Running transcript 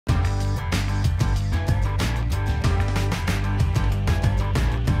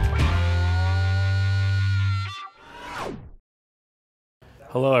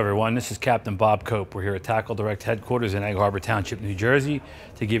Hello everyone, this is Captain Bob Cope. We're here at TackleDirect headquarters in Egg Harbor Township, New Jersey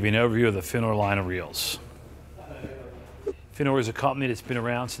to give you an overview of the Fin-Nor line of reels. Fin-Nor is a company that's been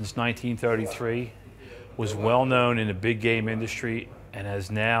around since 1933, was well known in the big game industry, and has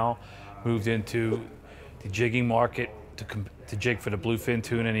now moved into the jigging market to jig for the bluefin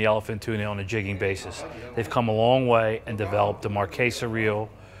tuna and the yellowfin tuna on a jigging basis. They've come a long way and developed the Marquesa reel,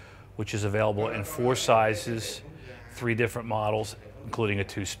 which is available in 4 sizes, 3 different models, including a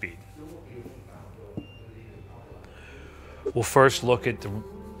 2-speed. We'll first look at the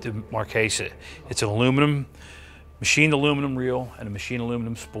Marquesa. It's an machined aluminum reel and a machined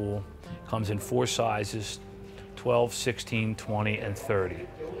aluminum spool. Comes in 4 sizes, 12, 16, 20, and 30.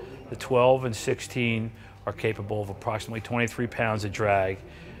 The 12 and 16 are capable of approximately 23 pounds of drag.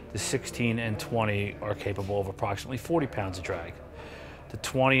 The 16 and 20 are capable of approximately 40 pounds of drag. The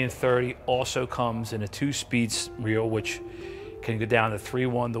 20 and 30 also comes in a 2-speed reel, which can go down to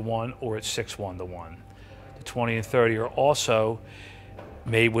 3:1 or at 6:1. The 20 and 30 are also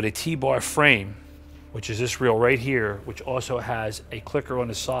made with a T-bar frame, which is this reel right here, which also has a clicker on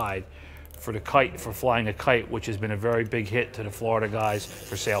the side for the kite, for flying a kite, which has been a very big hit to the Florida guys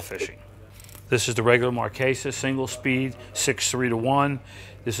for sail fishing. This is the regular Marquesa, single speed, 6:3:1.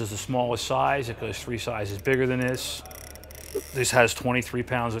 This is the smallest size. It goes 3 sizes bigger than this. This has 23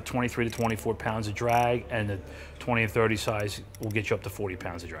 to 24 pounds of drag, and the 20 and 30 size will get you up to 40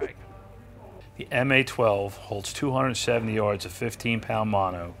 pounds of drag. The MA12 holds 270 yards of 15-pound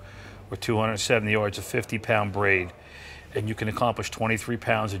mono or 270 yards of 50-pound braid, and you can accomplish 23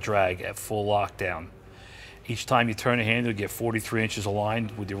 pounds of drag at full lockdown. Each time you turn the handle, you get 43 inches of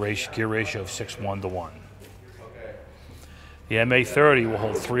line with the gear ratio of 6:1. The MA30 will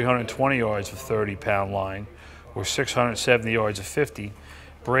hold 320 yards of 30-pound line or 670 yards of 50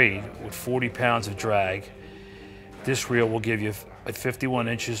 braid with 40 pounds of drag. This reel will give you 51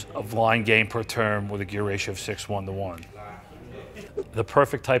 inches of line gain per turn with a gear ratio of 6:1. The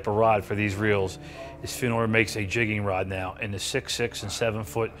perfect type of rod for these reels is Fin-Nor makes a jigging rod now in the 6'6" and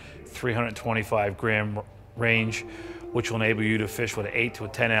 7-foot, 325-gram range, which will enable you to fish with an 8 to a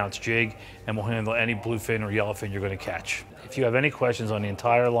 10-ounce jig and will handle any bluefin or yellowfin you're going to catch. If you have any questions on the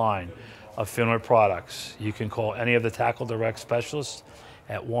entire line of Fin-Nor products, you can call any of the TackleDirect specialists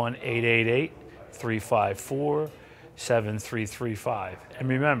at 1-888-354-7335. And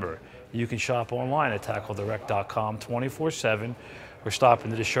remember, you can shop online at TackleDirect.com 24/7 or stop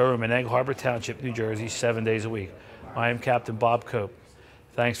into the showroom in Egg Harbor Township, New Jersey, 7 days a week. I am Captain Bob Cope.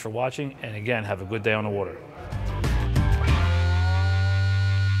 Thanks for watching, and again, have a good day on the water.